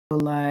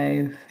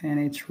Live and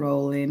it's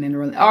rolling and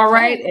rolling. All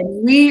right,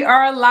 and we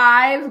are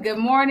live. Good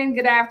morning,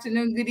 good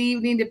afternoon, good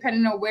evening,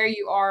 depending on where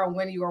you are and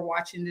when you are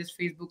watching this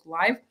Facebook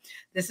Live.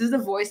 This is the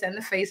voice and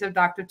the face of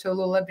Dr.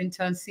 Tolola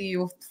Bintan,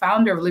 CEO,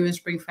 founder of Living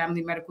Spring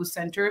Family Medical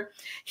Center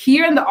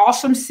here in the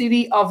awesome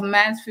city of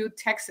Mansfield,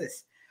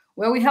 Texas,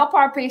 where we help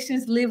our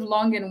patients live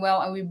long and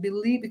well. And we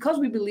believe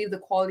the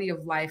quality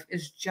of life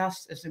is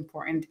just as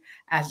important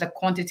as the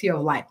quantity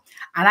of life.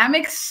 And I'm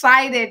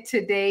excited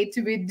today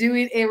to be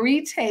doing a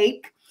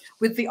retake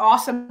with the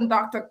awesome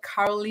Dr.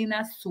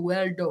 Carolina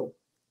Sueldo.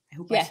 I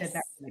hope I said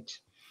that right.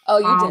 Oh,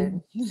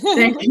 you did.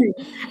 Thank you.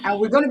 And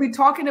we're going to be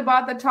talking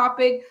about the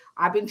topic.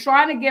 I've been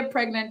trying to get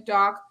pregnant,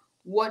 Doc,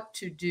 what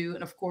to do,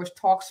 and of course,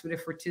 talks with a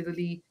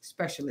fertility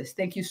specialist.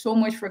 Thank you so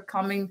much for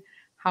coming.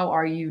 How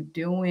are you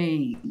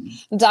doing?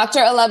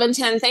 Dr.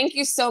 1110, thank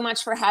you so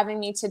much for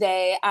having me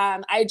today.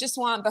 I just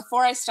want,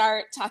 before I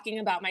start talking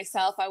about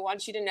myself, I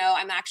want you to know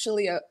I'm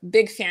actually a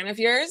big fan of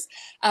yours.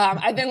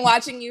 I've been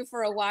watching you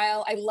for a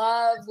while. I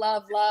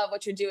love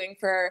what you're doing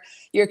for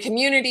your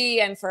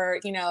community and for,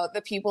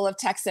 the people of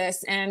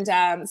Texas. And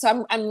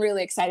so I'm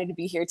really excited to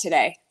be here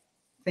today.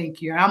 Thank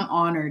you. I'm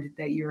honored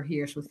that you're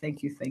here. So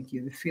thank you. Thank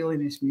you. The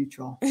feeling is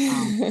mutual.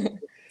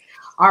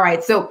 All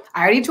right. So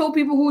I already told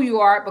people who you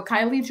are, but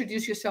kindly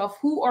introduce yourself.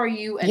 Who are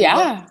you and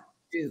what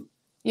do you do?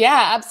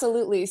 Yeah,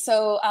 absolutely.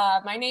 So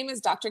my name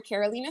is Dr.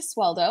 Carolina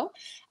Sueldo.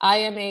 I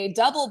am a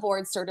double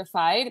board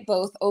certified,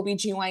 both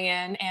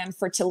OBGYN and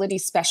fertility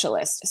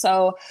specialist.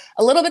 So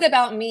a little bit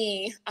about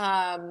me.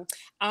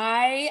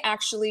 I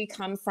actually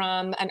come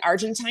from an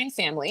Argentine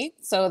family,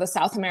 so the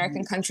South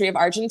American country of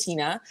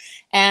Argentina.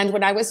 And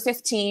when I was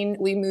 15,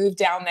 we moved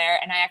down there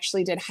and I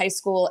actually did high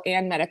school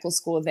and medical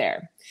school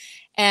there.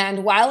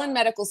 And while in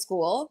medical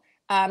school,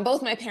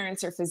 both my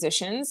parents are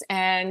physicians.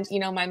 And,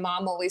 my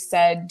mom always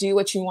said, do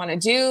what you want to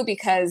do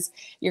because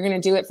you're going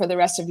to do it for the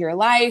rest of your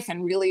life.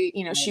 And really,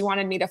 she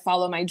wanted me to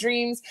follow my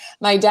dreams.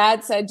 My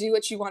dad said, do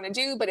what you want to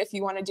do. But if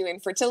you want to do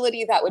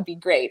infertility, that would be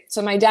great.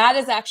 So my dad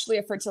is actually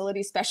a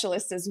fertility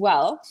specialist as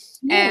well.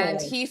 And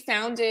he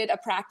founded a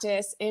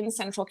practice in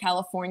Central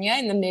California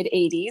in the mid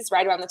 80s,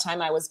 right around the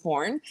time I was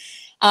born.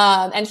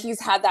 And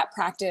he's had that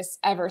practice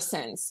ever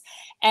since.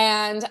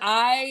 And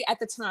I, at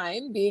the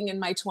time, being in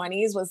my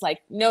 20s, was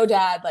like, no,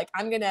 Dad, like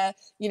I'm going to,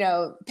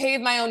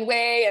 pave my own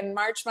way and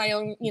march my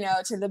own,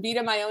 to the beat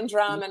of my own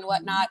drum and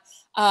whatnot.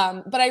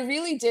 But I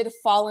really did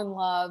fall in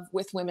love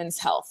with women's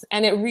health.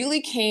 And it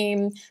really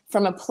came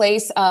from a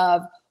place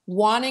of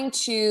wanting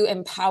to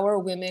empower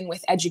women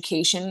with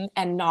education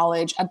and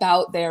knowledge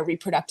about their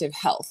reproductive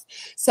health.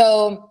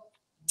 So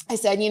I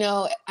said,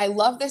 I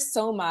love this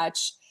so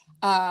much.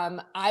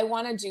 I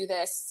want to do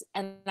this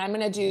and I'm going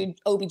to do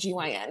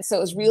OBGYN. So it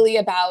was really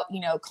about,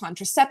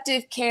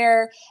 contraceptive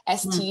care,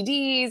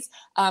 STDs,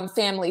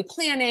 family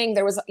planning.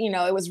 There was,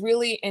 it was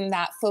really in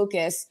that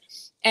focus.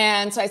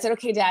 And so I said,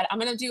 okay, Dad, I'm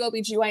going to do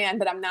OBGYN,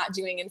 but I'm not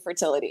doing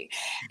infertility.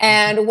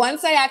 And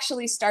once I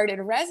actually started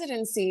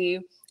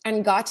residency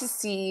and got to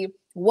see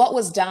what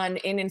was done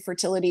in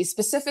infertility,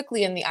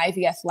 specifically in the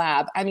IVF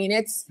lab, I mean,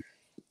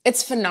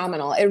 it's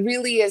phenomenal. It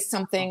really is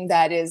something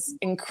that is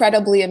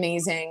incredibly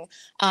amazing.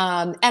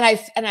 And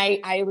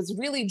I was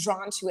really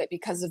drawn to it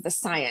because of the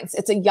science.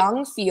 It's a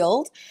young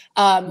field.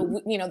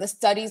 The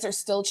studies are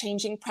still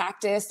changing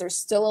practice. There's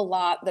still a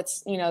lot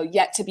that's,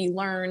 yet to be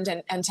learned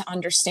and to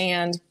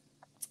understand.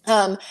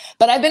 But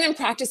I've been in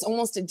practice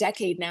almost a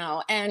decade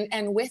now.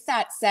 And with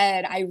that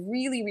said, I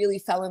really, really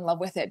fell in love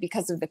with it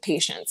because of the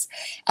patients.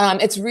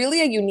 It's really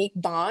a unique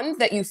bond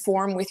that you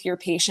form with your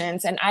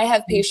patients. And I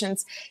have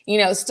patients,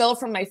 still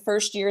from my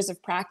first years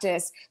of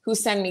practice who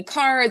send me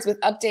cards with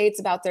updates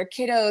about their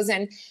kiddos.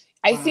 And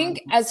I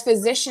think as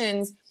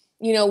physicians,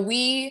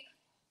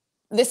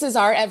 this is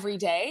our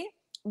everyday.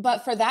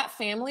 But for that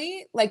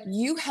family, like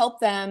you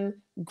help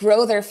them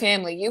grow their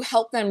family, you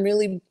help them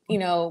really,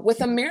 with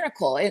a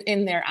miracle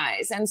in their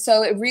eyes. And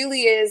so it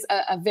really is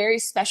a very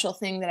special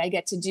thing that I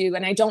get to do.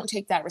 And I don't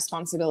take that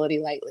responsibility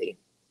lightly.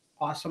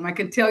 Awesome. I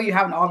can tell you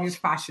have an obvious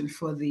passion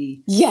for the.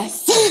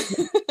 Yes.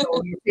 So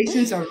your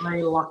patients are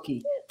very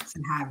lucky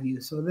to have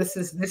you. So this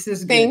is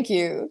good. Thank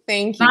you.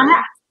 Thank you.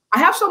 I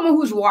have someone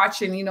who's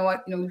watching, if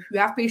you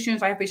have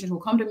patients, I have patients who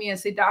come to me and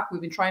say, Doc,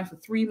 we've been trying for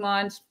 3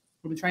 months.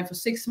 We've been trying for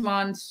 6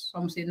 months.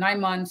 Some say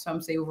 9 months.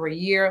 Some say over a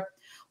year.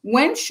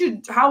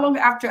 How long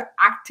after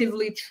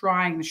actively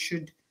trying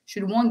should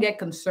one get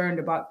concerned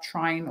about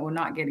trying or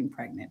not getting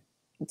pregnant?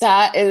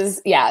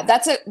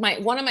 That's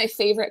one of my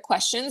favorite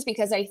questions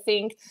because I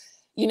think,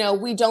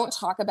 we don't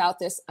talk about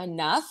this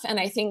enough. And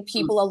I think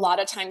people a lot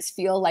of times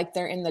feel like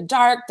they're in the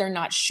dark. They're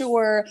not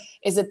sure.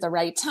 Is it the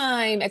right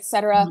time, et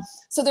cetera?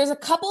 So there's a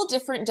couple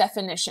different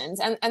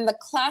definitions. And the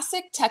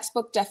classic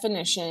textbook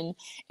definition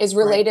is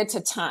related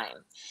to time.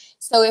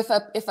 So if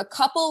a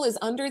couple is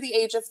under the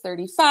age of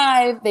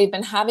 35, they've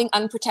been having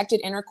unprotected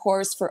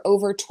intercourse for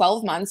over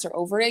 12 months or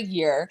over a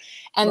year,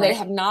 and they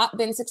have not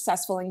been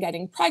successful in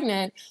getting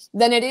pregnant,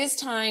 then it is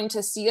time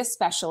to see a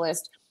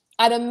specialist,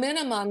 at a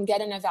minimum,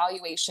 get an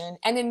evaluation,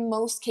 and in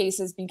most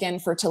cases, begin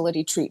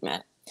fertility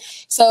treatment.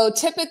 So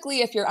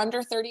typically, if you're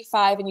under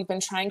 35 and you've been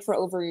trying for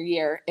over a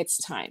year, it's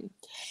time.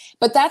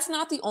 But that's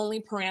not the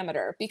only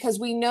parameter, because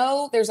we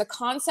know there's a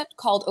concept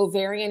called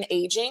ovarian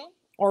aging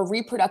or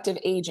reproductive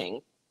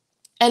aging.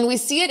 And we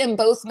see it in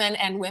both men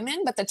and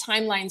women, but the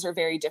timelines are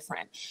very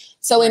different.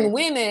 So in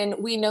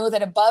women, we know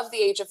that above the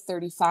age of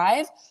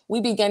 35, we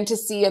begin to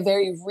see a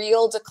very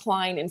real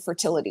decline in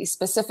fertility,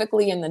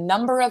 specifically in the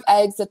number of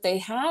eggs that they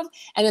have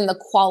and in the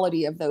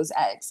quality of those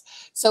eggs.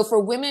 So for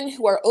women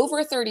who are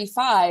over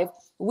 35,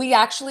 we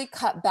actually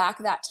cut back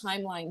that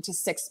timeline to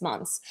 6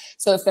 months.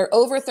 So if they're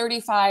over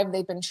 35,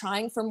 they've been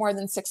trying for more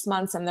than 6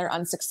 months and they're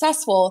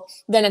unsuccessful,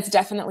 then it's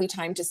definitely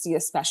time to see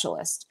a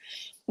specialist.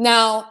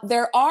 Now,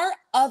 there are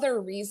other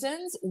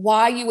reasons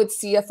why you would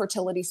see a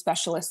fertility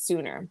specialist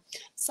sooner.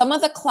 Some of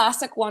the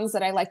classic ones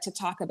that I like to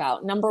talk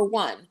about. Number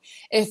one,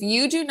 if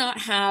you do not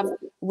have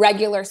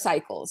regular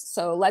cycles,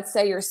 so let's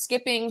say you're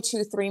skipping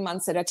 2-3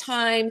 months at a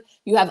time,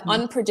 you have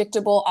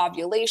unpredictable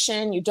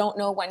ovulation, you don't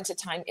know when to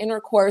time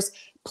intercourse,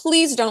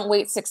 please don't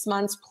wait 6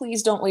 months,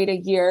 please don't wait a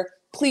year,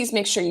 please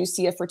make sure you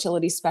see a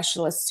fertility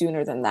specialist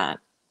sooner than that.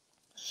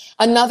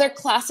 Another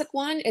classic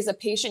one is a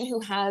patient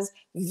who has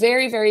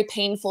very, very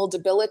painful,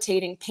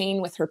 debilitating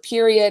pain with her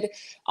period,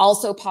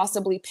 also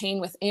possibly pain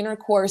with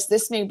intercourse.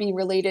 This may be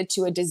related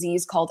to a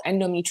disease called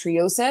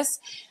endometriosis.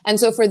 And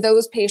so for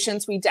those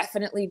patients, we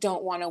definitely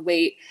don't want to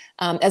wait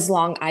as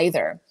long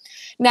either.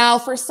 Now,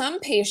 for some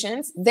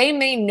patients, they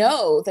may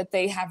know that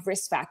they have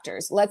risk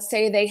factors. Let's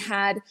say they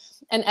had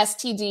an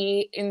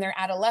STD in their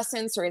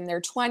adolescence or in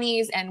their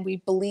 20s, and we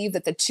believe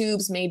that the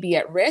tubes may be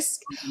at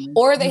risk,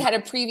 or they had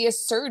a previous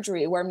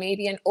surgery where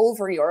maybe an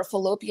ovary or a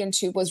fallopian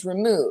tube was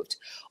removed.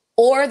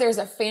 Or there's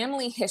a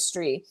family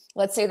history.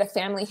 Let's say the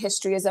family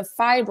history is of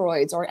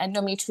fibroids or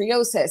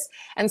endometriosis.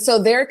 And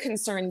so they're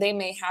concerned they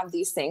may have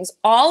these things.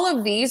 All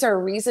of these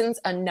are reasons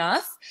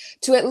enough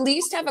to at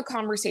least have a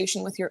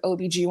conversation with your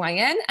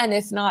OBGYN. And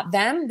if not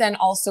them, then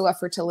also a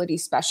fertility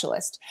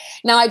specialist.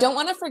 Now, I don't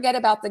want to forget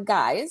about the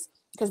guys,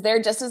 because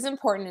they're just as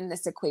important in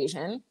this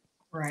equation.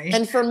 Right.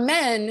 And for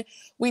men,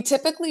 we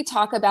typically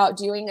talk about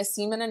doing a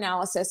semen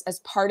analysis as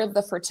part of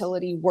the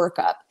fertility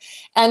workup.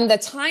 And the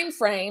time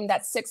frame,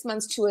 that 6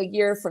 months to a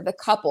year for the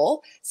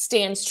couple,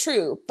 stands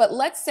true. But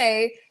let's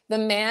say the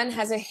man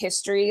has a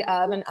history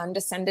of an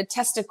undescended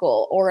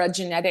testicle or a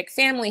genetic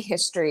family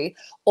history,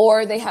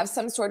 or they have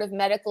some sort of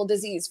medical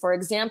disease. For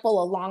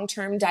example, a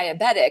long-term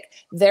diabetic,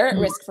 they're at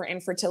risk for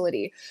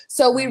infertility.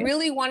 So we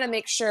really want to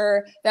make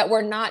sure that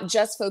we're not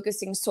just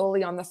focusing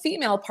solely on the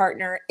female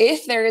partner.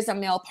 If there is a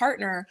male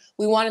partner,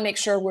 we want to make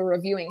sure we're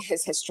reviewing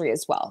his history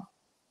as well.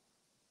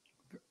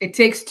 It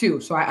takes two.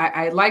 So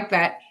I like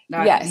that.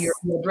 Yes.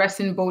 You're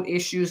addressing both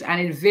issues, and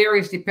it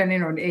varies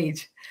depending on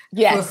age.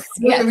 Yes.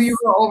 So if you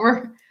go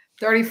over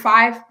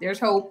 35, there's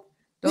hope.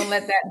 Don't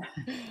let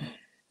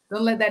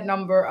that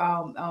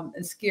number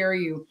scare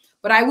you.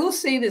 But I will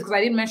say this, because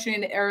I didn't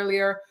mention it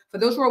earlier. For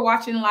those who are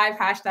watching live,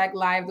 hashtag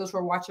live. Those who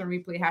are watching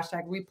replay,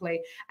 hashtag replay.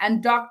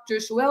 And Dr.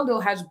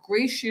 Sueldo has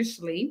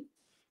graciously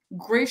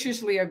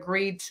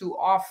agreed to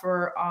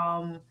offer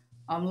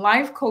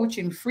live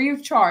coaching free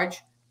of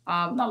charge.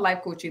 Not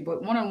live coaching,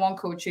 but one-on-one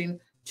coaching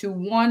to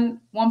one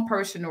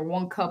person or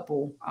one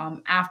couple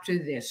after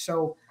this.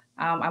 So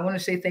I want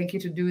to say thank you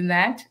to doing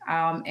that.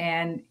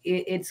 And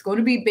it's going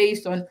to be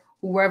based on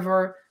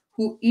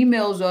who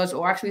emails us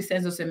or actually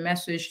sends us a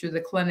message to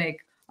the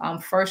clinic,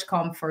 first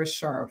come, first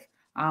serve.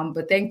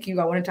 But thank you.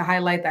 I wanted to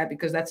highlight that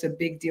because that's a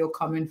big deal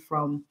coming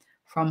from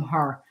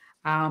her.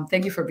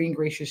 Thank you for being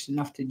gracious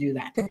enough to do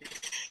that.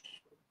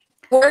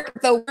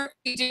 The work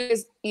you do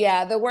is,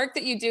 the work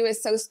that you do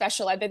is so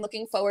special. I've been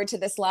looking forward to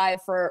this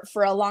live for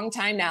a long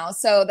time now.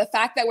 So the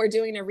fact that we're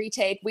doing a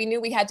retake, we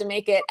knew we had to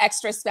make it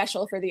extra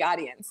special for the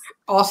audience.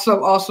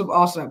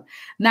 Awesome.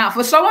 Now,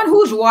 for someone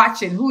who's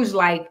watching, who's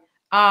like,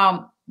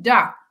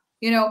 Doc,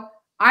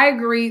 I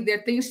agree. There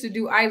are things to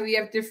do.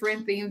 IVF,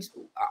 different things.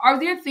 Are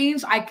there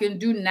things I can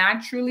do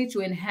naturally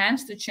to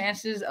enhance the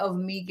chances of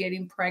me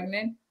getting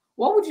pregnant?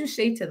 What would you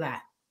say to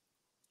that?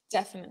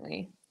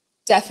 Definitely.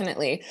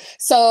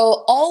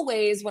 So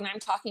always when I'm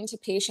talking to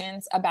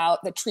patients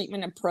about the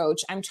treatment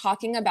approach, I'm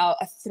talking about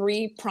a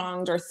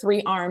three-pronged or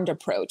three-armed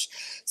approach.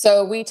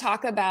 So we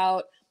talk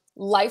about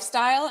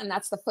lifestyle, and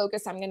that's the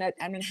focus I'm gonna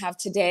have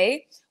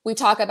today. We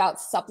talk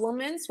about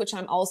supplements, which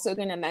I'm also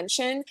going to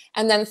mention.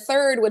 And then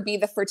third would be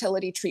the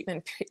fertility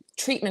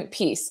treatment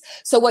piece.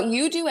 So what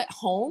you do at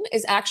home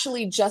is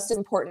actually just as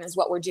important as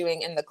what we're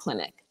doing in the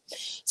clinic.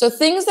 So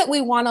things that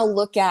we want to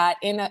look at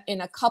in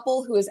a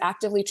couple who is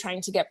actively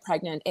trying to get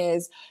pregnant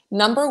is,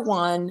 number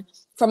one,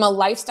 from a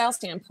lifestyle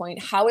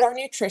standpoint, how is our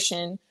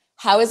nutrition?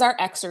 How is our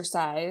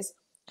exercise?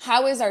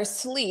 How is our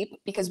sleep?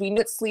 Because we know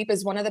that sleep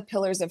is one of the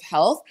pillars of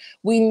health.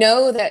 We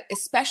know that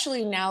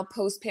especially now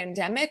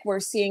post-pandemic, we're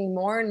seeing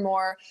more and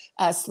more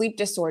sleep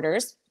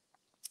disorders.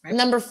 Right.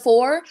 Number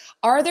 4,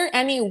 are there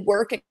any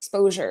work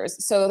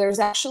exposures? So there's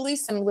actually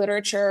some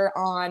literature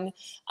on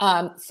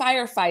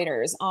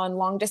firefighters, on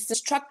long distance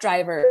truck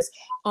drivers,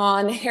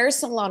 on hair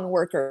salon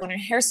workers, on a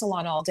hair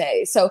salon all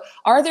day. So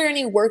are there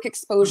any work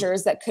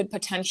exposures that could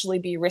potentially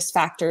be risk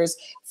factors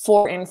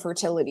for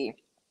infertility?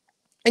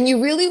 And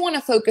you really want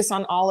to focus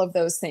on all of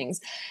those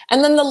things.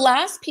 And then the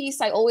last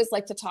piece I always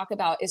like to talk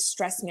about is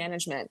stress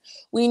management.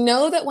 We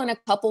know that when a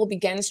couple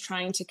begins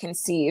trying to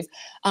conceive,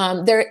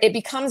 it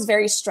becomes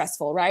very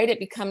stressful, right? It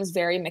becomes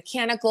very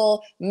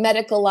mechanical,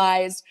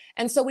 medicalized.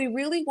 And so we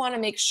really want to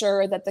make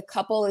sure that the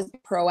couple is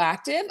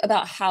proactive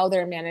about how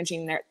they're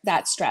managing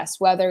that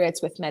stress, whether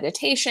it's with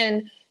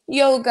meditation,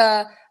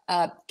 yoga,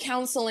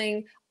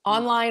 counseling,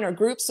 online or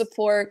group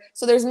support.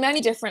 So there's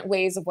many different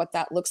ways of what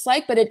that looks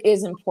like, but it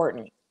is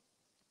important.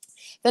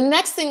 The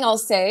next thing I'll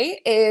say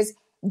is,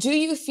 do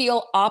you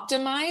feel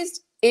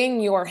optimized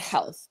in your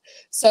health?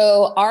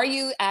 So are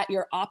you at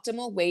your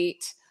optimal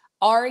weight?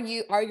 Are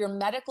your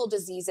medical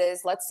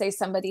diseases, let's say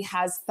somebody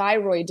has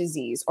thyroid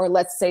disease, or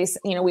let's say,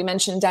 we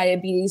mentioned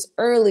diabetes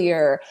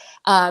earlier,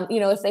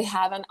 if they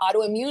have an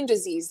autoimmune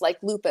disease like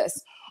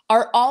lupus,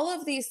 are all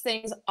of these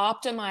things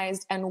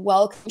optimized and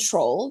well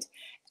controlled?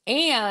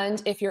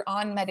 And if you're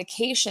on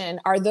medication,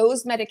 are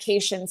those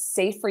medications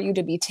safe for you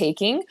to be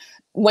taking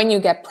when you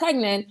get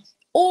pregnant?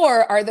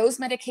 Or are those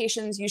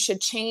medications you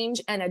should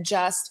change and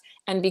adjust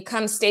and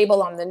become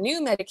stable on the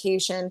new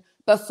medication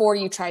before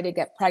you try to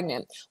get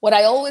pregnant? What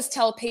I always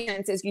tell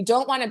patients is you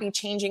don't want to be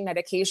changing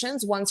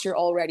medications once you're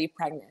already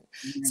pregnant.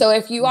 Mm-hmm. So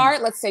if you are,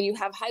 let's say you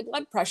have high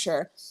blood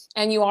pressure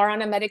and you are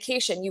on a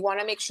medication, you want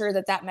to make sure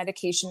that that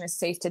medication is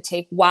safe to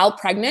take while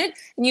pregnant,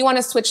 and you want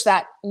to switch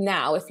that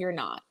now if you're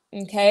not.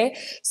 Okay.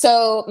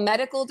 So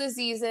medical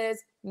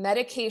diseases,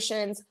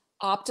 medications,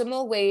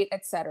 optimal weight,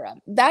 etc.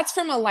 That's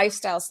from a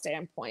lifestyle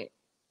standpoint.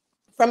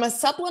 From a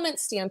supplement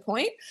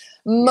standpoint,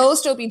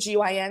 most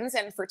OBGYNs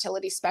and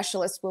fertility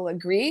specialists will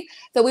agree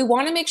that we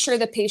want to make sure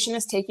the patient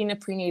is taking a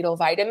prenatal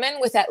vitamin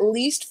with at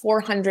least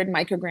 400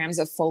 micrograms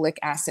of folic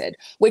acid,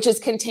 which is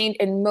contained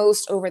in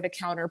most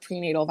over-the-counter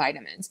prenatal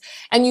vitamins.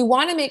 And you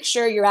want to make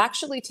sure you're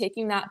actually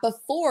taking that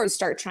before you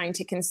start trying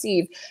to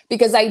conceive,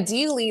 because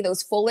ideally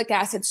those folic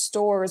acid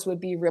stores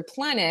would be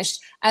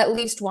replenished at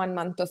least 1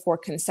 month before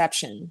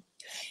conception.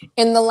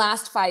 In the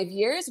last 5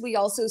 years, we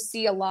also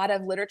see a lot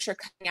of literature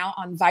coming out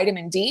on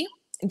vitamin D.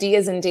 D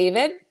as in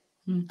David.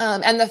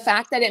 And the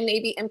fact that it may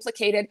be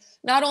implicated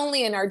not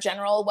only in our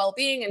general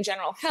well-being and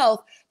general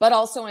health, but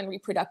also in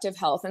reproductive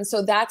health. And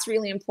so that's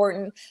really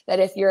important, that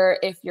if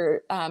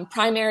your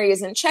primary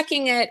isn't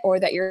checking it, or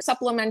that you're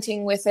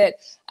supplementing with it,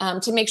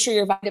 to make sure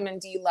your vitamin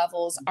D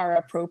levels are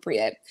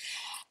appropriate.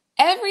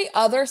 Every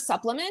other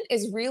supplement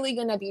is really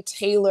going to be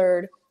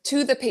tailored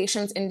to the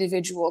patient's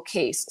individual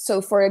case.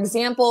 So for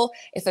example,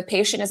 if a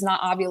patient is not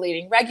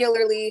ovulating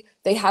regularly,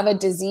 they have a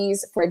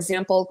disease, for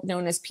example,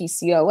 known as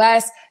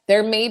PCOS,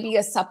 there may be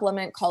a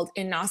supplement called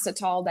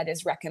inositol that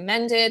is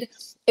recommended.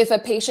 If a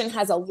patient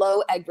has a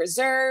low egg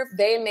reserve,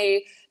 they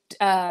may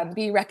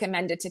be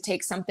recommended to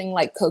take something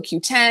like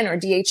CoQ10 or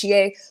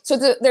DHEA. So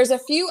there's a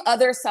few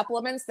other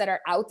supplements that are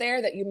out there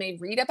that you may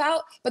read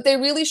about, but they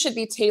really should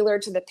be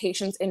tailored to the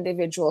patient's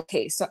individual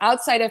case. So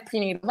outside of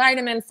prenatal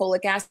vitamin,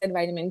 folic acid,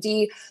 vitamin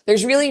D,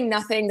 there's really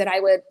nothing that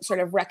I would sort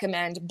of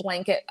recommend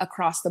blanket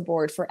across the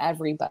board for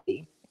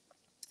everybody.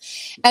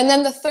 And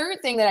then the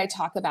third thing that I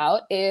talk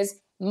about is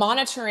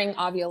monitoring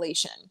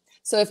ovulation.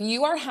 So if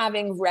you are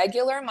having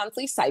regular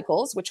monthly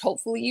cycles, which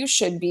hopefully you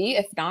should be,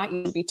 if not,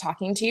 you should be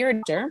talking to your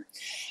doctor.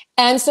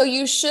 And so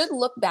you should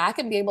look back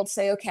and be able to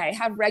say, okay, I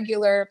have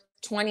regular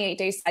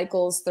 28-day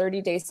cycles,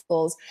 30-day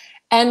cycles.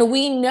 And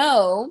we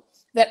know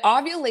that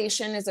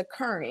ovulation is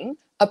occurring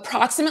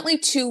approximately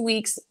 2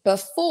 weeks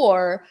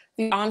before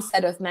the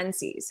onset of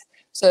menses.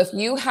 So if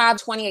you have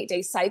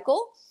 28-day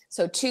cycle,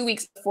 so 2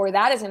 weeks before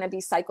that is going to be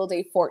cycle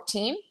day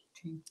 14.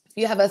 If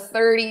you have a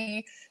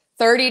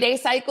 30-day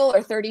cycle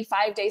or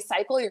 35-day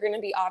cycle, you're going to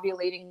be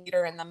ovulating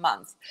later in the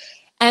month.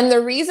 And the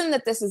reason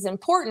that this is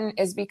important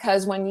is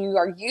because when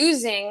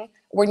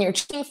you're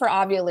checking for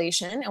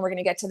ovulation, and we're going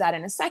to get to that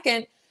in a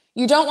second,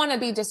 you don't want to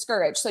be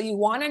discouraged. So you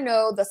want to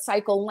know the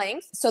cycle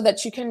length so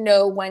that you can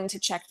know when to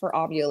check for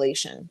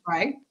ovulation.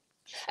 Right.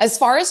 As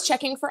far as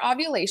checking for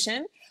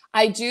ovulation,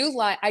 I do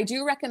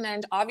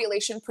recommend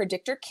ovulation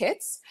predictor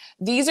kits.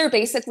 These are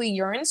basically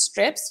urine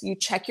strips. You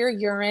check your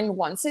urine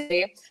once a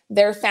day.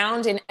 They're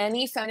found in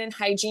any feminine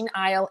hygiene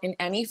aisle in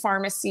any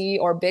pharmacy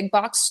or big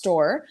box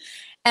store.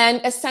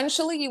 And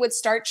essentially you would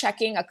start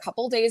checking a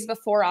couple days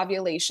before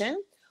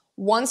ovulation.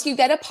 Once you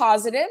get a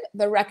positive,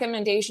 the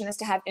recommendation is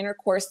to have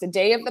intercourse the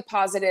day of the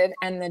positive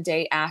and the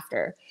day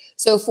after.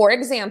 So for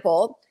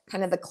example,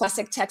 kind of the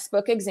classic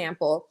textbook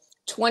example,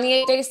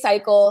 28-day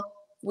cycle,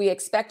 we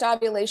expect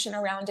ovulation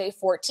around day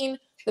 14.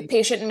 The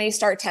patient may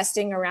start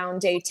testing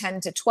around day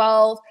 10 to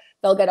 12.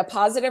 They'll get a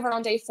positive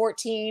around day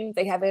 14.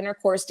 They have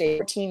intercourse day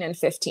 14 and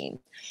 15.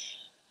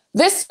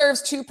 This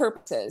serves two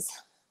purposes.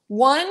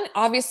 One,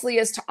 obviously,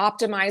 is to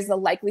optimize the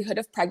likelihood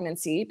of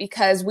pregnancy,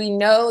 because we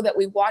know that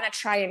we want to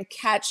try and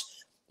catch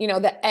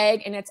the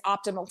egg in its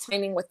optimal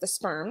timing with the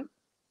sperm.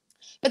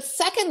 But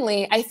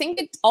secondly, I think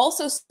it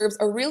also serves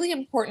a really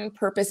important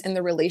purpose in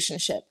the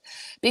relationship,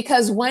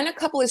 because when a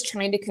couple is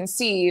trying to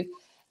conceive,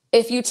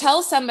 if you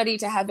tell somebody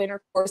to have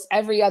intercourse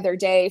every other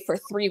day for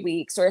 3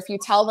 weeks, or if you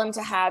tell them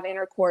to have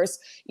intercourse,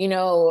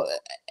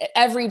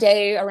 every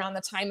day around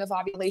the time of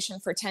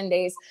ovulation for 10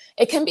 days,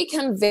 it can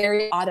become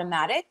very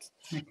automatic.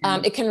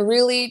 It can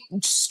really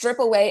strip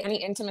away any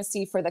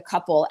intimacy for the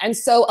couple. And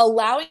so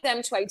allowing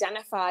them to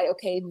identify,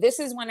 okay, this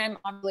is when I'm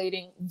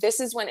ovulating, this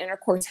is when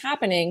intercourse is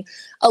happening,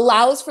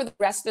 allows for the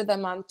rest of the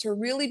month to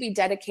really be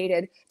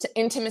dedicated to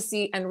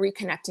intimacy and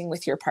reconnecting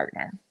with your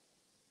partner.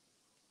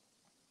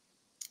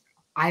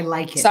 I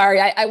like it. Sorry,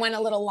 I went a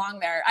little long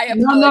there. I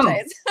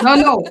apologize.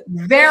 No.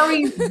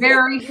 Very,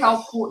 very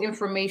helpful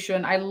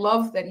information. I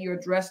love that you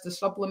addressed the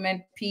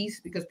supplement piece,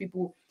 because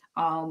people,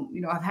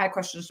 I've had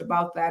questions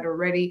about that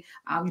already.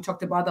 You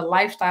talked about the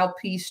lifestyle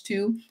piece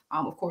too.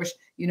 Of course,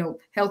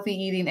 healthy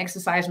eating,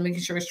 exercise,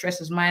 making sure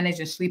stress is managed,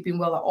 and sleeping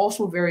well are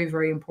also very,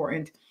 very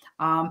important.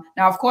 Now,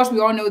 of course,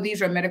 we all know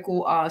these are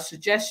medical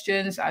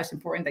suggestions. It's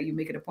important that you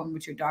make an appointment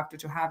with your doctor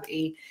to have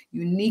a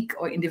unique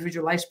or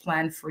individualized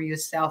plan for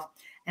yourself.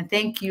 And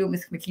thank you,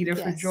 Ms.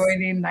 Makita, for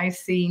joining.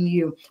 Nice seeing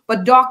you.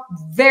 But Doc,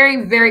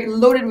 very, very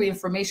loaded with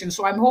information.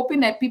 So I'm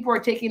hoping that people are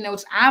taking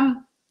notes.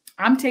 I'm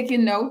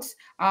taking notes.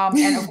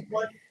 And of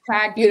course,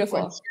 tag people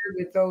and share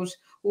with those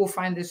who will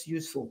find this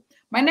useful.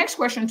 My next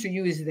question to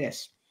you is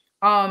this.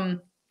 Now,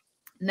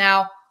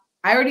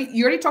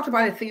 you already talked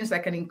about the things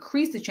that can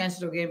increase the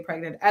chances of getting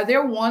pregnant. Are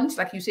there ones,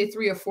 like you say,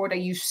 3 or 4 that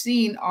you've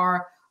seen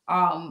are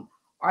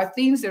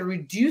things that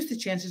reduce the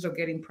chances of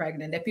getting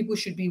pregnant that people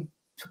should be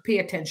to pay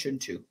attention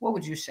to? What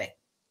would you say?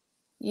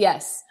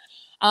 Yes.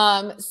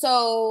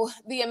 So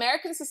the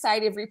American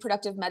Society of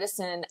Reproductive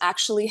Medicine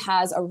actually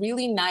has a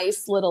really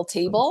nice little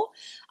table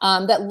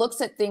that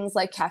looks at things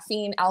like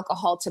caffeine,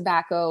 alcohol,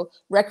 tobacco,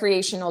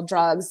 recreational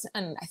drugs,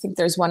 and I think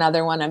there's one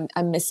other one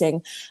I'm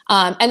missing.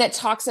 And it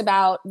talks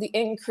about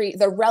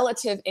the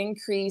relative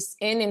increase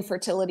in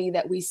infertility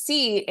that we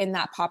see in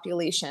that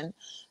population.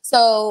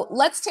 So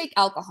let's take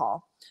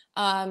alcohol.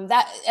 And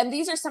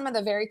these are some of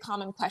the very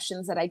common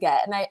questions that I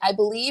get. And I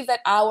believe that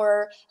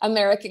our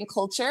American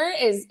culture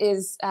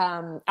is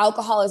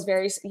alcohol is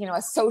very,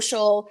 a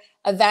social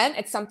event.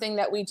 It's something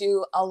that we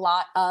do a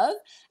lot of.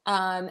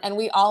 And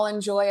we all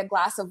enjoy a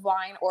glass of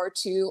wine or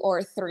 2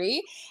 or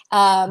 3.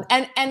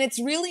 And it's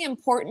really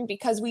important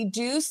because we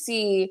do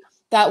see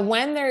that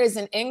when there is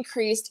an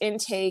increased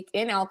intake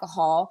in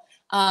alcohol,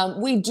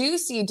 we do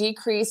see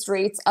decreased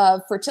rates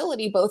of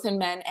fertility, both in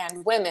men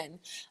and women.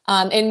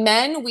 In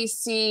men, we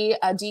see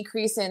a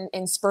decrease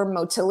in sperm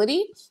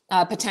motility,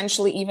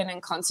 potentially even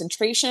in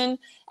concentration.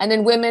 And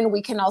in women,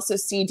 we can also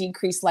see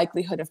decreased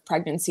likelihood of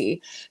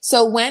pregnancy.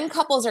 So when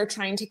couples are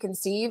trying to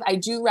conceive, I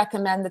do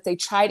recommend that they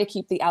try to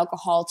keep the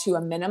alcohol to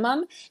a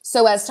minimum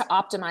so as to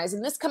optimize.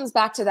 And this comes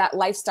back to that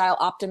lifestyle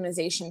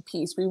optimization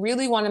piece. We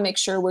really want to make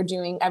sure we're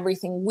doing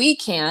everything we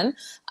can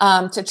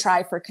to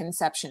try for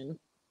conception.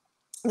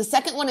 The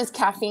second one is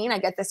caffeine. I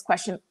get this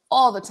question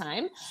all the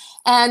time.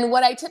 And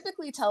what I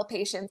typically tell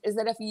patients is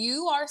that if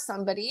you are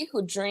somebody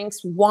who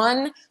drinks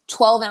 1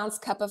 12-ounce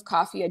cup of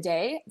coffee a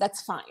day,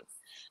 that's fine.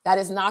 That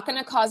is not going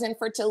to cause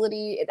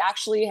infertility. It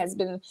actually has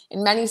been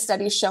in many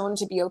studies shown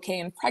to be okay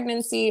in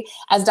pregnancy.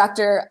 As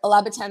Dr.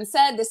 Labatin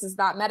said, this is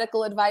not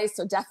medical advice,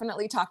 so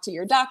definitely talk to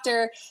your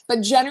doctor.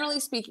 But generally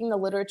speaking, the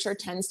literature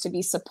tends to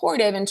be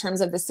supportive in terms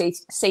of the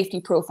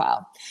safety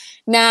profile.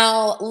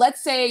 Now,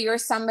 let's say you're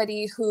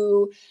somebody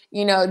who,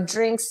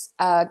 drinks,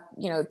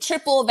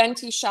 triple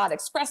venti shot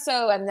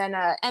espresso and then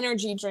an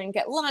energy drink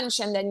at lunch,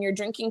 and then you're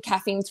drinking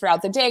caffeine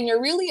throughout the day, and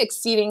you're really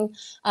exceeding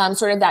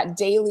sort of that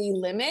daily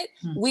limit.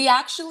 We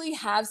actually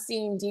have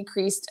seen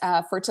decreased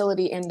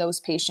fertility in those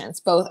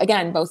patients, both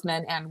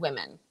men and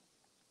women.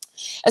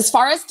 As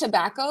far as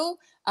tobacco,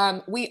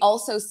 we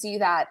also see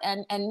that,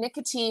 and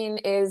nicotine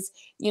is,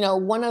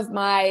 one of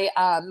my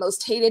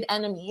most hated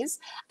enemies.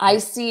 I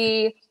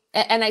see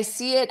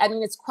it,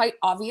 it's quite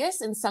obvious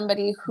in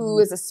somebody who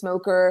is a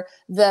smoker,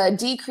 the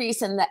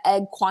decrease in the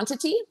egg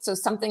quantity, so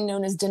something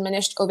known as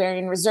diminished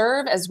ovarian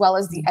reserve, as well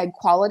as the egg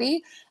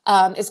quality,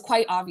 is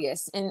quite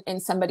obvious in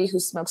somebody who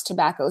smokes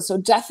tobacco. So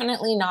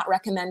definitely not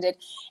recommended.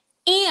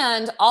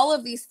 And all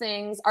of these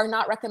things are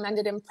not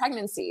recommended in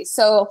pregnancy.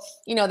 So,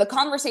 the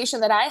conversation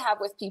that I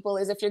have with people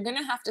is, if you're going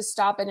to have to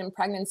stop it in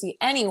pregnancy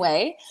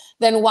anyway,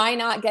 then why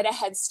not get a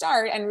head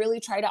start and really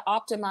try to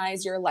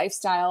optimize your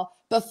lifestyle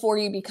before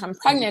you become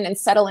pregnant and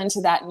settle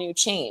into that new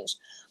change.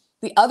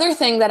 The other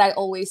thing that I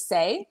always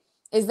say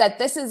is that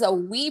this is a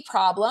we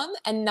problem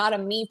and not a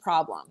me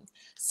problem.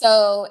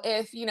 So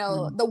if,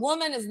 the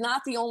woman is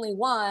not the only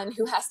one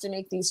who has to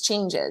make these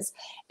changes,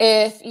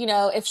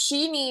 if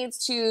she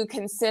needs to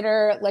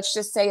consider, let's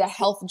just say, a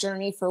health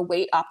journey for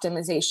weight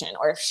optimization,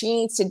 or if she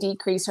needs to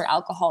decrease her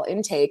alcohol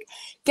intake,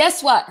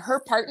 guess what?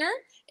 Her partner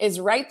is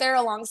right there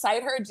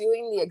alongside her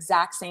doing the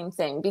exact same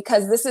thing,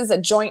 because this is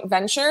a joint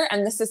venture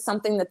and this is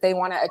something that they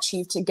want to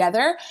achieve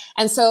together.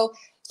 And so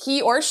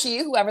he or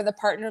she, whoever the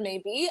partner may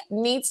be,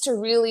 needs to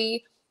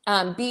really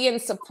be in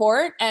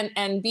support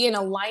and be in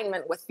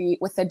alignment with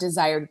the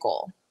desired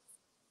goal.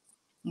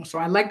 So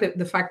I like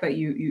the fact that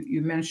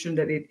you mentioned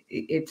that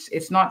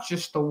it's not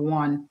just the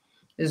one,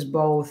 it's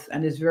both,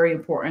 and it's very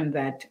important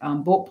that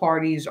both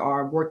parties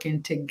are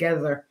working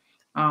together.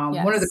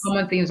 Yes. One of the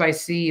common things I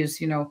see is,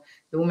 the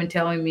woman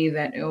telling me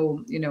that,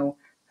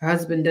 her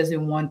husband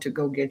doesn't want to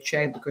go get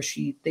checked because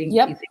he thinks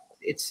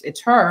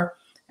it's her.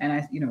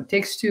 And it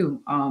takes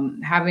two.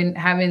 Having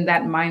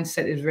that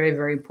mindset is very,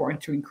 very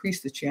important to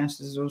increase the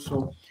chances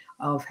also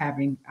of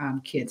having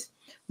kids.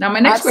 Now, my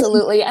next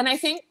Absolutely. question. And I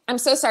think, I'm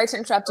so sorry to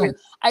interrupt you.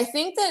 I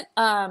think that,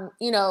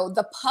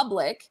 the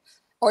public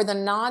or the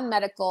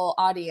non-medical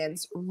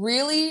audience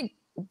really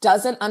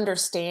doesn't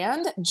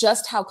understand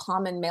just how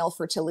common male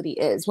fertility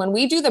is. When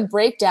we do the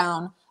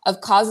breakdown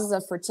of causes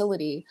of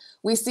fertility,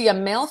 we see a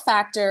male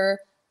factor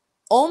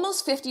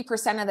almost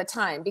 50% of the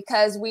time,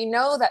 because we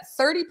know that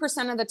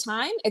 30% of the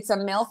time it's a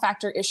male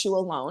factor issue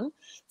alone.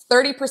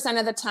 30%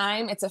 of the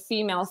time it's a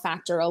female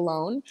factor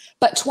alone,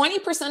 but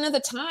 20% of the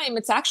time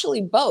it's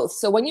actually both.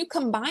 So when you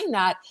combine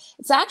that,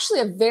 it's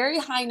actually a very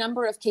high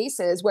number of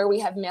cases where we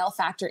have male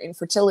factor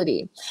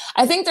infertility.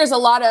 I think there's a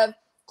lot of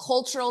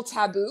cultural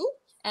taboo.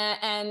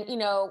 And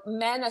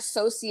men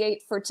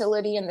associate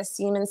fertility in the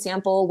semen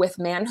sample with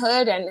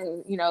manhood.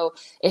 And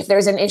if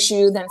there's an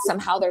issue, then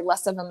somehow they're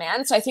less of a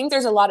man. So I think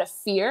there's a lot of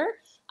fear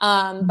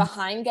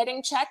behind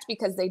getting checked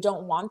because they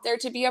don't want there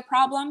to be a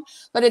problem.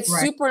 But it's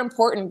super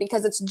important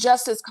because it's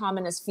just as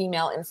common as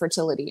female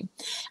infertility.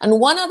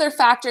 And one other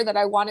factor that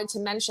I wanted to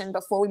mention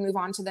before we move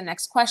on to the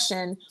next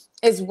question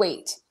is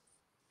weight.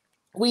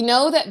 We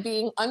know that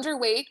being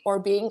underweight or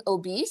being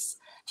obese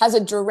has a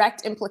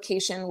direct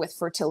implication with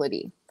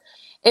fertility.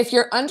 If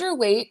you're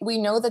underweight, we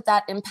know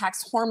that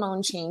impacts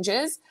hormone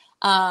changes.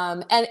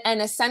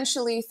 And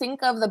essentially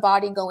think of the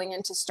body going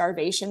into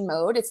starvation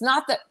mode. It's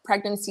not that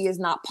pregnancy is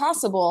not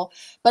possible,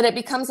 but it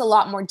becomes a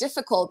lot more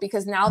difficult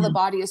because now the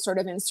body is sort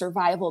of in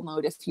survival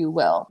mode, if you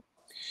will.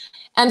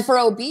 And for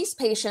obese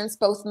patients,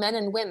 both men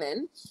and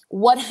women,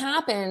 what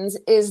happens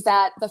is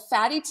that the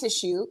fatty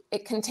tissue,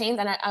 it contains,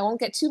 and I won't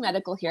get too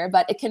medical here,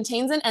 but it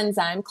contains an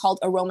enzyme called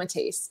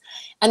aromatase.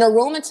 And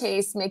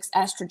aromatase makes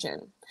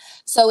estrogen.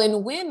 So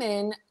in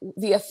women,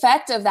 the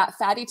effect of that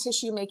fatty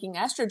tissue making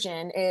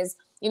estrogen is,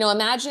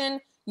 imagine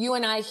you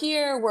and I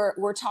here,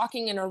 we're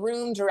talking in a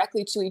room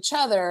directly to each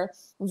other,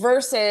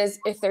 versus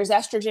if there's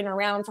estrogen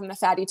around from the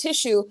fatty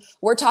tissue,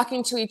 we're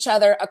talking to each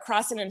other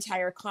across an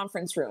entire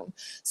conference room.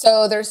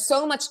 So there's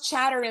so much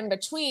chatter in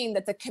between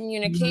that the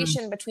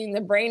communication between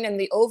the brain and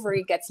the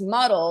ovary gets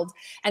muddled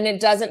and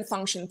it doesn't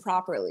function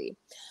properly.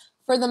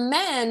 For the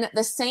men,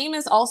 the same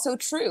is also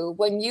true.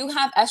 When you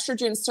have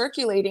estrogen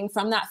circulating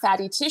from that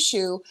fatty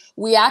tissue,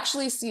 we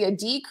actually see a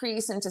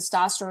decrease in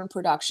testosterone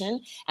production.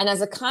 And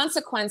as a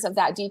consequence of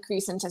that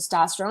decrease in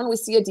testosterone, we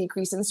see a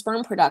decrease in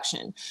sperm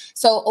production.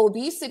 So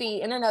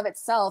obesity in and of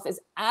itself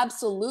is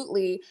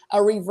absolutely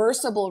a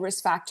reversible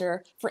risk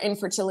factor for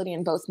infertility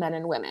in both men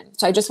and women.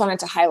 So I just wanted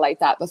to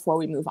highlight that before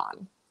we move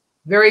on.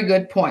 Very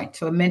good point.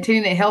 So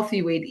maintaining a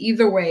healthy weight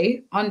either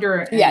way,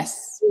 under and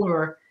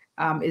over,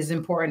 is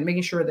important,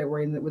 making sure that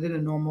we're within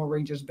a normal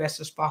range as best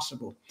as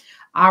possible.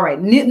 All right,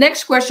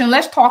 next question.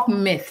 Let's talk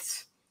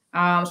myths.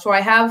 So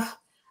I have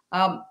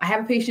a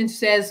patient who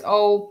says,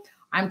 "Oh,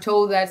 I'm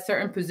told that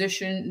certain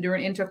position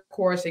during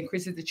intercourse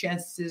increases the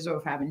chances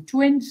of having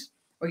twins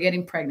or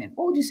getting pregnant."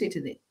 What would you say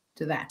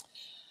to that?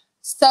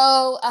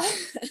 So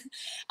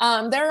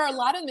there are a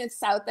lot of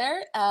myths out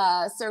there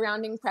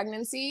surrounding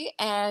pregnancy,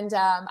 and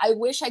I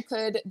wish I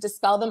could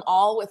dispel them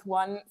all with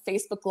one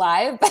Facebook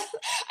Live, but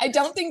I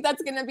don't think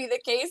that's going to be the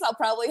case. I'll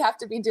probably have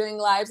to be doing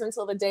lives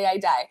until the day I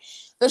die.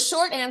 The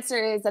short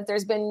answer is that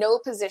there's been no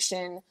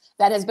position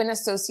that has been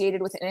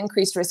associated with an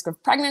increased risk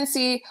of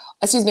pregnancy,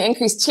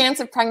 increased chance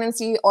of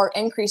pregnancy or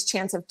increased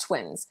chance of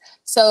twins.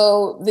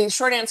 So the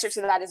short answer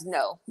to that is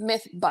no.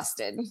 Myth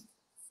busted.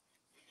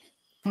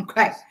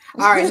 Okay.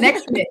 All right.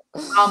 Next myth.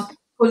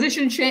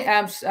 Positions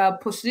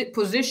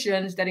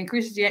that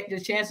increases the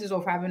chances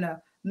of having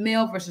a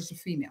male versus a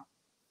female.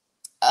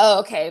 Oh,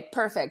 okay.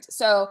 Perfect.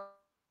 So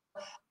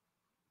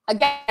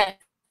again,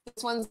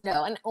 this one's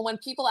no. And when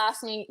people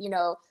ask me,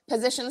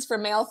 positions for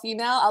male,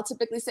 female, I'll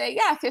typically say,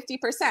 yeah,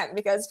 50%,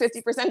 because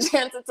 50%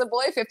 chance it's a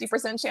boy,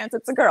 50% chance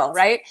it's a girl,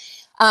 right?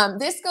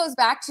 This goes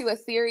back to a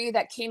theory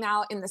that came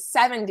out in the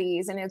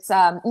 70s, and it's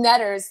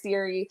Netter's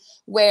theory,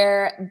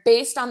 where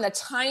based on the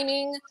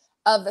timing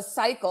of the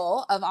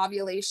cycle of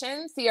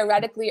ovulation,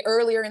 theoretically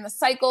earlier in the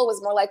cycle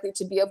was more likely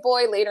to be a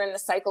boy, later in the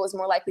cycle was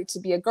more likely to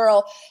be a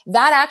girl.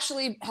 That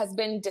actually has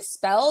been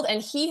dispelled,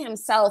 and he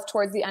himself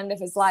towards the end of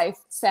his life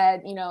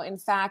said, in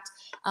fact,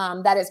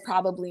 that is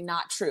probably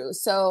not true.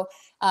 So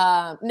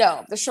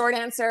no, the short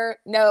answer,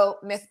 no,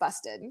 myth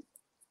busted.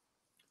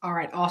 All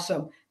right,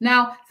 awesome.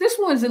 Now, this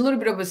one is a little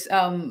bit of a,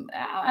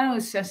 I don't know,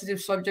 a sensitive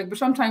subject, but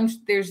sometimes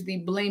there's the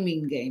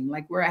blaming game,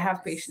 like where I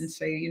have patients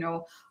say,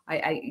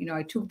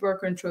 I took birth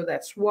control,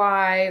 that's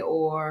why,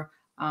 or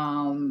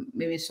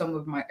maybe some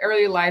of my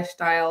early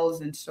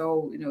lifestyles, and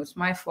so, it's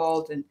my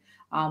fault. And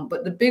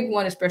But the big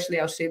one, especially,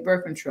 I'll say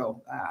birth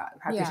control.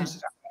 Yeah.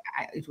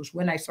 It was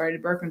when I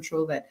started birth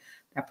control that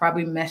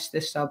probably messed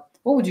this up.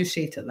 What would you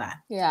say to that?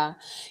 Yeah.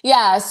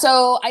 Yeah.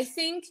 So I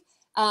think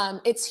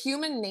it's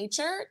human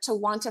nature to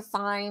want to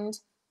find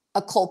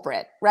a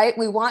culprit, right?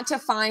 We want to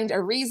find a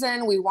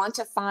reason. We want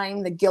to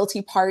find the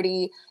guilty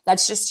party.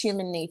 That's just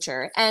human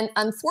nature. And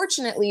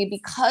unfortunately,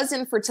 because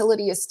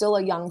infertility is still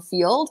a young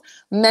field,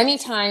 many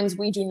times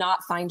we do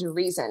not find a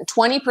reason.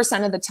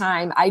 20% of the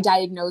time, I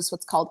diagnose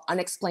what's called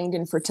unexplained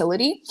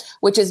infertility,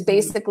 which is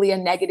basically a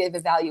negative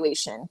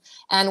evaluation.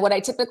 And what I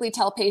typically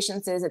tell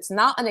patients is it's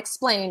not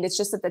unexplained. It's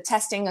just that the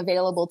testing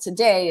available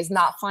today is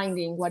not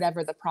finding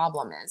whatever the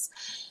problem is.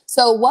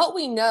 So what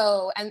we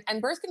know,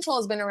 and birth control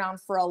has been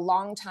around for a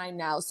long time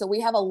now. So we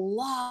have a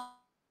lot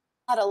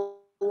of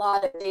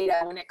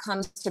data when it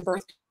comes to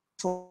birth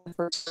control and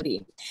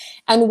fertility.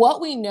 And what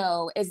we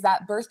know is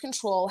that birth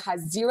control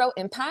has zero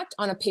impact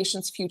on a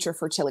patient's future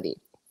fertility.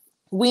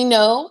 We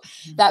know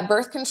that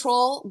birth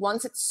control,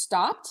 once it's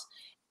stopped,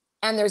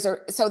 and there's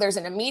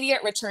an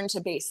immediate return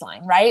to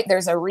baseline, right?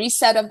 There's a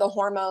reset of the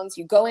hormones.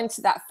 You go into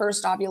that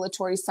first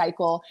ovulatory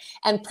cycle,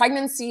 and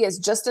pregnancy is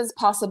just as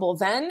possible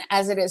then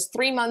as it is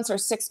 3 months or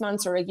 6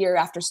 months or a year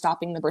after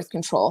stopping the birth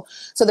control.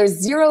 So there's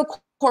zero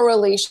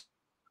correlation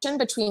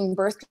between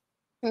birth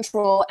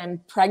control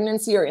and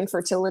pregnancy, or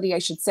infertility, I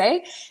should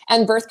say,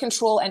 and birth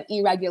control and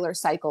irregular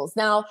cycles.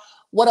 Now,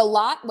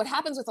 what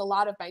happens with a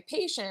lot of my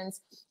patients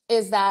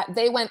is that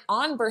they went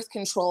on birth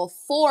control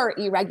for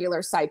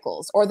irregular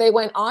cycles, or they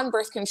went on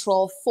birth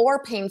control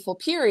for painful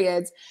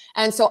periods.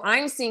 And so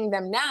I'm seeing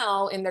them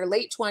now in their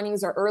late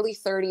 20s or early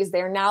 30s.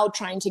 They're now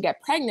trying to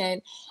get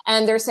pregnant,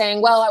 and they're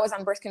saying, well, I was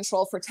on birth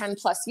control for 10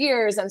 plus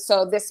years, and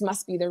so this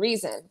must be the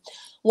reason.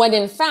 When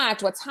in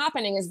fact, what's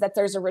happening is that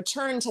there's a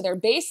return to their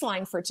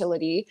baseline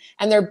fertility,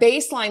 and their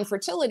baseline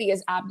fertility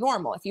is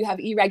abnormal. If you have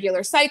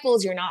irregular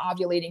cycles, you're not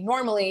ovulating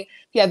normally.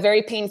 If you have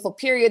very painful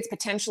periods,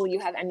 potentially you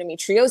have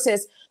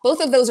endometriosis. Both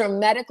of those are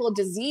medical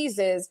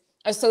diseases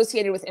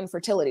associated with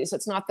infertility. So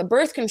it's not the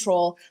birth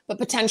control, but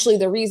potentially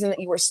the reason that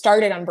you were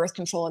started on birth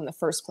control in the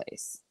first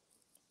place.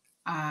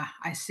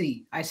 I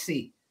see.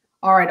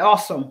 All right.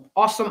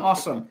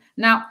 Awesome.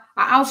 Now,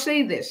 I'll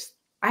say this.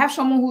 I have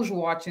someone who's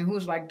watching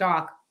who's like,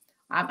 Doc,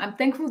 I'm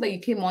thankful that you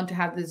came on to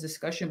have this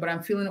discussion, but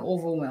I'm feeling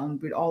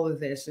overwhelmed with all of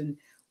this. And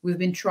we've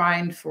been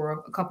trying for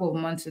a couple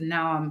of months, and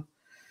now I'm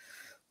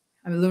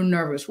a little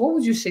nervous. What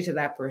would you say to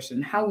that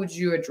person? How would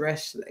you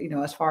address,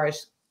 as far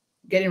as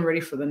getting ready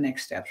for the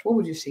next steps? What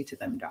would you say to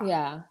them, Doc?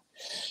 Yeah.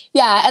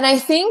 And I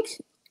think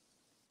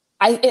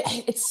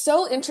it's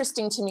so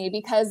interesting to me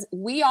because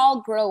we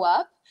all grow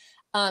up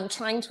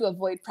trying to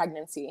avoid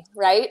pregnancy,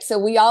 right? So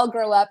we all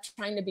grow up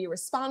trying to be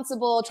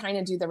responsible, trying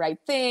to do the right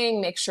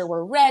thing, make sure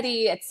we're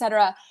ready,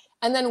 etc.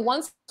 And then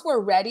once we're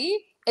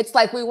ready, it's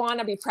like we want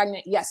to be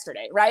pregnant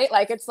yesterday, right?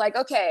 Like it's like,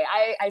 okay,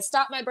 I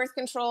stopped my birth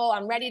control,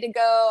 I'm ready to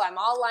go, I'm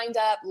all lined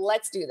up,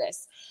 let's do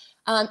this.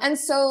 And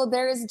so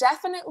there is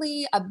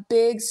definitely a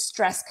big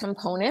stress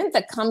component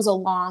that comes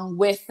along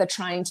with the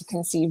trying to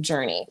conceive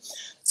journey.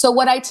 So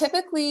what I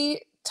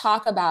typically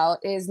talk about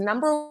is,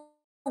 number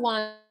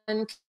one,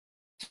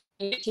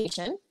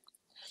 communication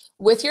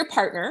with your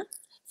partner.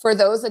 For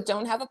those that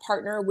don't have a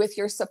partner, with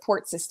your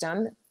support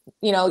system.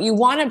 You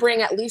want to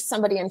bring at least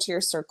somebody into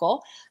your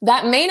circle.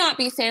 That may not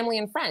be family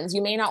and friends.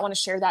 You may not want to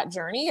share that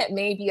journey. It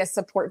may be a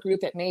support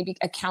group. It may be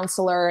a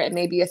counselor. It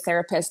may be a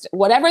therapist,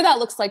 whatever that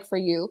looks like for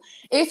you.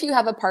 If you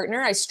have a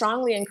partner, I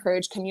strongly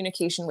encourage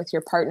communication with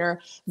your partner.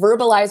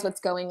 Verbalize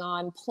what's going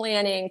on,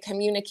 planning,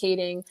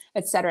 communicating,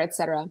 et cetera, et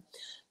cetera.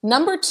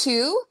 Number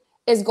two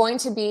is going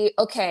to be,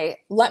 okay,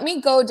 let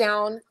me go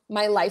down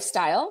my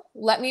lifestyle.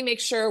 Let me make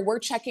sure we're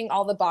checking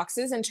all the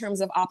boxes in terms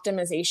of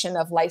optimization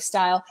of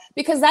lifestyle,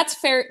 because that's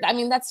fair. I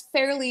mean, that's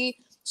fairly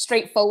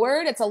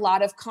straightforward. It's a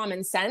lot of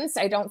common sense.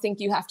 I don't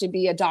think you have to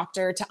be a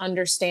doctor to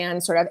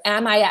understand sort of,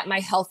 am I at my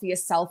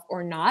healthiest self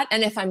or not?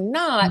 And if I'm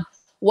not,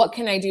 what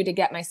can I do to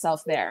get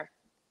myself there?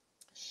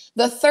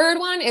 The third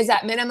one is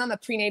at minimum a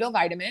prenatal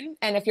vitamin.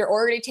 And if you're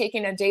already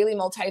taking a daily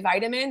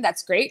multivitamin,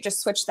 that's great.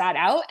 Just switch that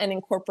out and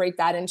incorporate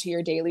that into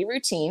your daily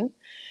routine.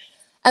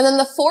 And then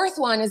the fourth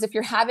one is, if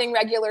you're having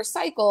regular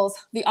cycles,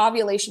 the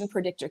ovulation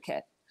predictor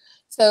kit.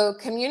 So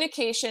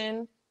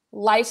communication,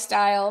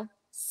 lifestyle,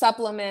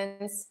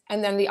 supplements,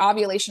 and then the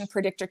ovulation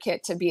predictor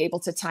kit to be able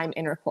to time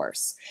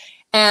intercourse.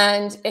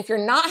 And if you're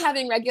not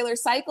having regular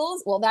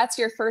cycles, well, that's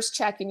your first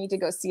check. You need to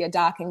go see a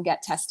doc and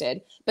get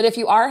tested. But if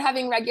you are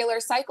having regular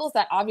cycles,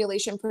 that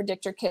ovulation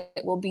predictor kit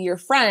will be your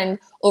friend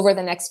over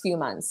the next few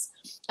months.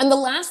 And the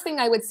last thing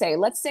I would say,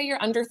 let's say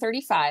you're under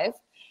 35,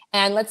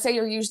 and let's say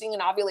you're using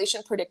an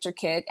ovulation predictor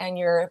kit and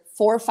you're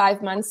 4 or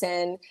 5 months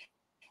in,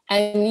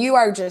 and you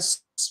are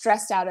just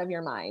stressed out of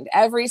your mind.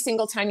 Every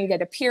single time you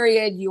get a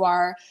period, you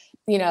are,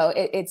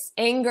 it's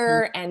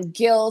anger and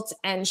guilt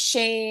and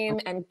shame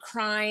and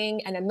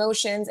crying and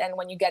emotions. And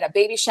when you get a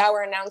baby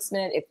shower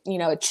announcement,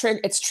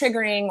 it's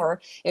triggering.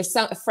 Or if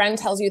a friend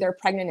tells you they're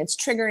pregnant, it's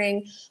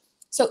triggering.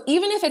 So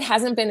even if it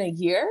hasn't been a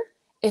year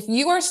if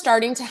you are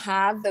starting to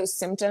have those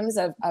symptoms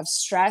of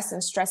stress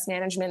and stress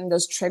management and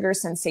those trigger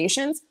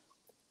sensations,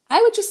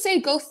 I would just say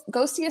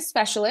go see a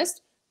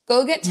specialist,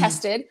 go get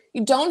tested.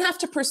 You don't have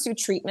to pursue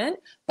treatment,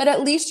 but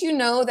at least you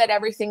know that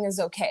everything is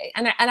okay.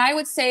 And I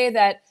would say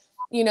that,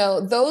 you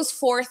know, those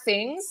 4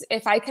 things,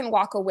 if I can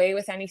walk away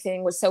with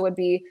anything, would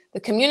be the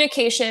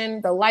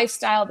communication, the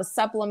lifestyle, the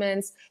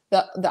supplements,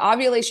 the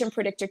ovulation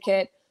predictor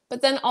kit,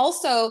 but then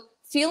also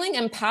feeling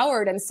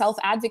empowered and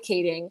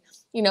self-advocating.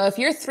 You know, if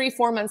you're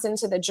 3-4 months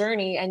into the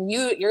journey and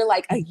you're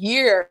like a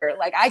year,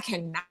 like I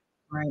cannot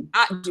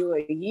not do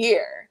a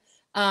year,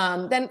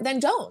 then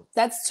don't.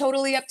 That's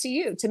totally up to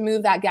you to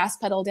move that gas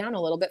pedal down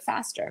a little bit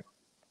faster.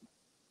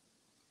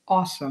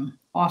 Awesome.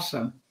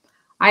 Awesome.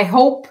 I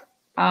hope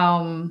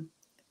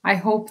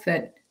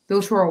that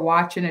those who are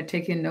watching are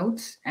taking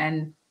notes,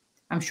 and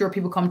I'm sure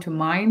people come to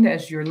mind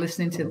as you're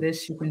listening to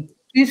this. You can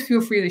please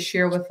feel free to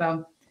share with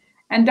them.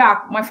 And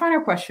Doc, my final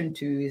question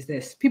to you is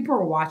this. People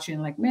are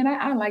watching like, man,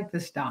 I like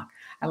this Doc.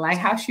 I like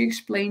how she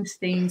explains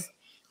things.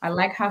 I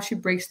like how she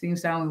breaks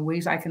things down in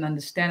ways I can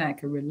understand, I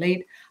can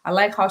relate. I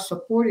like how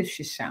supportive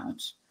she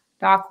sounds.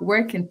 Doc,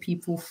 where can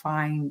people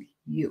find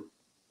you?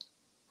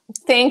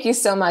 Thank you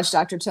so much,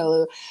 Dr.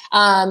 Tolu.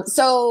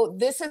 So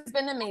this has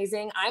been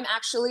amazing. I'm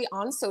actually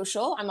on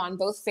social. I'm on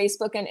both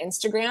Facebook and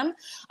Instagram.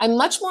 I'm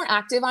much more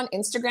active on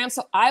Instagram.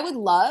 So I would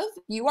love,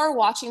 you are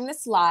watching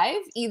this live,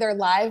 either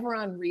live or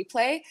on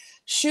replay,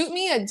 shoot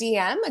me a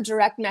DM, a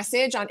direct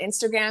message on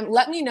Instagram.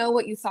 Let me know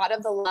what you thought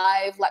of the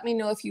live. Let me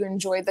know if you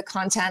enjoyed the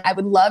content. I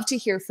would love to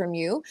hear from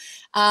you,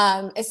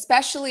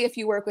 especially if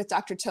you work with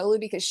Dr. Tolu,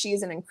 because she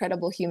is an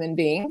incredible human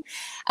being.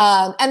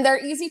 And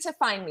they're easy to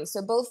find me.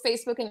 So both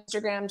Facebook and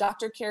Instagram,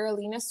 Dr.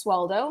 Carolina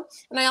Sueldo.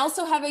 And I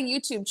also have a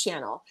YouTube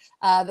channel.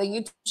 The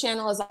YouTube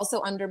channel is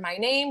also under my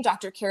name,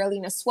 Dr.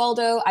 Carolina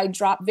Sueldo. I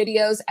drop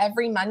videos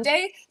every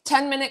Monday,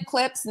 10-minute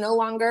clips, no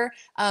longer,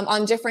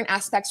 on different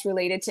aspects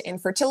related to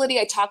infertility.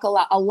 I talk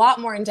a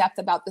lot more in depth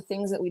about the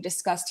things that we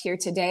discussed here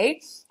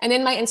today. And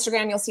in my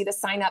Instagram, you'll see the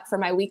sign up for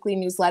my weekly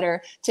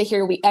newsletter to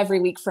hear every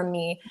week from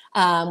me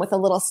with a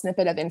little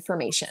snippet of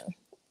information.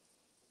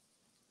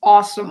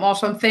 Awesome.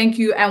 Awesome. Thank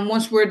you. And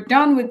once we're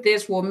done with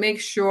this, we'll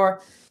make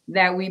sure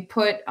that we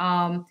put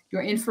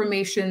your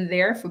information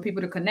there for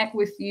people to connect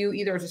with you,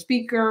 either as a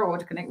speaker or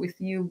to connect with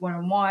you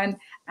one-on-one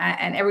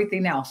and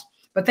everything else.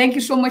 But thank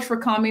you so much for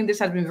coming. This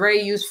has been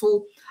very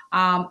useful.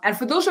 And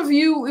for those of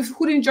you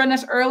who didn't join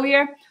us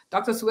earlier,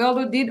 Dr.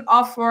 Sueldo did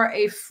offer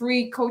a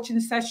free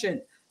coaching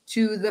session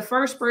to the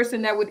first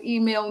person that would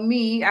email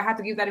me. I had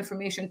to give that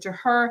information to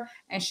her,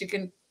 and she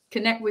can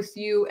connect with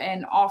you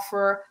and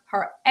offer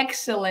her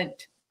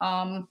excellent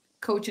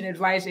coaching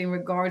advice in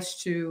regards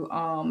to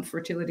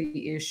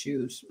fertility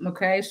issues.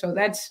 Okay, so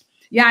that's,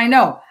 yeah, I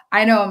know,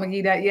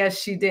 Magida. Yes,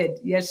 she did.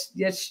 Yes,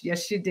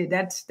 she did.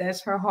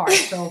 That's her heart.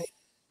 So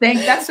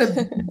that's a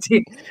big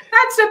deal.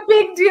 That's a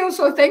big deal.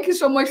 So thank you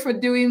so much for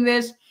doing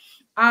this.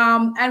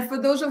 And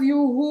for those of you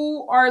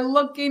who are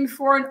looking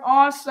for an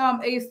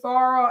awesome, a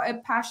thorough,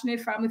 a passionate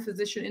family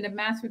physician in the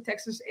Mansfield,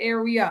 Texas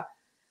area,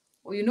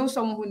 well, you know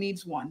someone who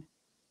needs one.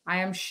 I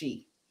am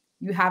she.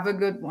 You have a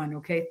good one.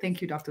 Okay.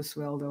 Thank you, Dr.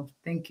 Sueldo.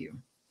 Thank you.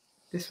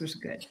 This was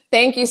good.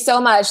 Thank you so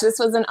much. This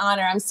was an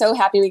honor. I'm so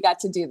happy we got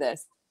to do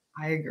this.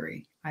 I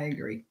agree.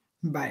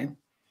 Bye.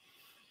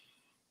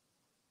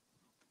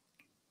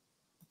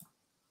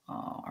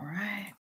 All right.